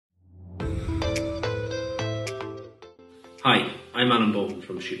Hi, I'm Bohan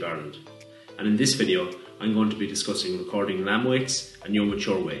from Sheep Ireland, and in this video I'm going to be discussing recording lamb weights and young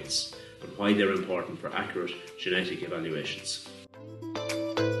mature weights and why they're important for accurate genetic evaluations.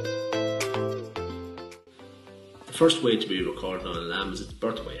 The first weight to be recorded on a lamb is its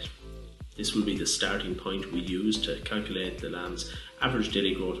birth weight. This will be the starting point we use to calculate the lamb's average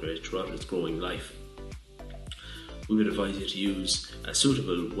daily growth rate throughout its growing life. We would advise you to use a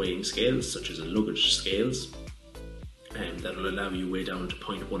suitable weighing scales such as a luggage scales that will allow you to weigh down to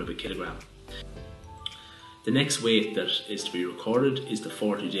 0.1 of a kilogram. The next weight that is to be recorded is the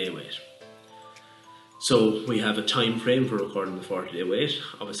 40-day weight. So we have a time frame for recording the 40-day weight.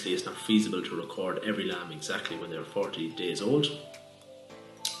 Obviously it's not feasible to record every lamb exactly when they're 40 days old.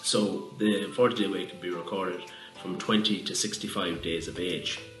 So the 40-day weight can be recorded from 20 to 65 days of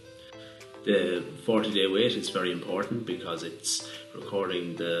age. The 40-day weight is very important because it's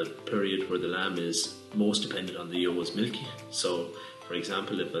recording the period where the lamb is most dependent on the yow's milk. So, for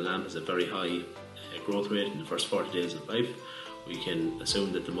example, if a lamb has a very high growth rate in the first 40 days of life, we can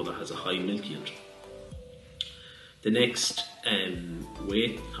assume that the mother has a high milk yield. The next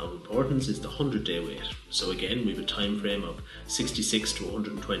weight of importance is the 100-day weight. So again, we have a time frame of 66 to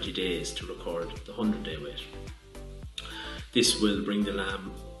 120 days to record the 100-day weight. This will bring the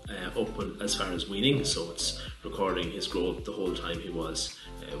lamb up as far as weaning, so it's recording his growth the whole time he was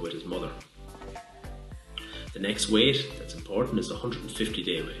with his mother. The next weight that's important is the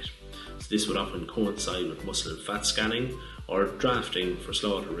 150-day weight. So this would often coincide with muscle and fat scanning or drafting for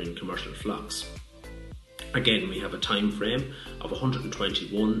slaughter in commercial flocks. Again, we have a time frame of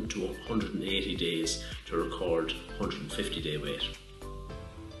 121 to 180 days to record 150-day weight.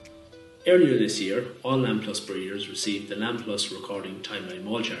 Earlier this year, all LambPlus breeders received the LambPlus Recording Timeline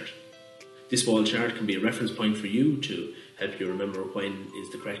Wall Chart. This wall chart can be a reference point for you to help you remember when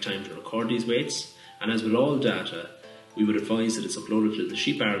is the correct time to record these weights, and as with all data, we would advise that it's uploaded to the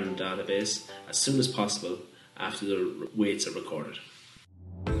Sheep Ireland database as soon as possible after the weights are recorded.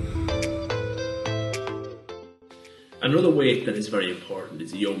 Another weight that is very important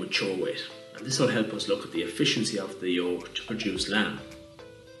is the young mature weight, and this will help us look at the efficiency of the yow to produce lamb.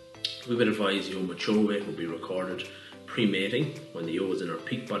 We would advise young mature weight will be recorded pre-mating when the yow is in her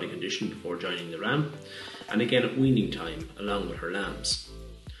peak body condition before joining the ram, and again at weaning time along with her lambs.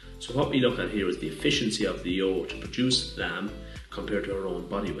 So what we look at here is the efficiency of the yow to produce lamb compared to her own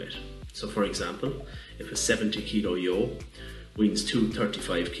body weight. So for example, if a 70 kilo yow weans two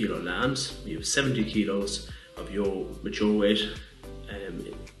 35 kilo lambs, we have 70 kilos of yow mature weight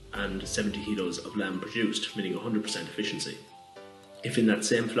and 70 kilos of lamb produced, meaning 100% efficiency. If in that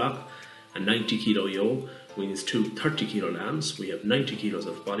same flock a 90 kilo yow weans two 30 kilo lambs, we have 90 kilos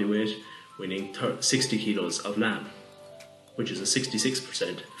of body weight weaning 60 kilos of lamb, which is a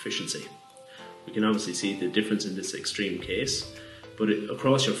 66% efficiency. We can obviously see the difference in this extreme case, but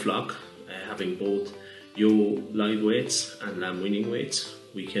across your flock, having both yow live weights and lamb weaning weights,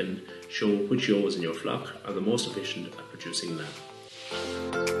 we can show which yows in your flock are the most efficient at producing lamb.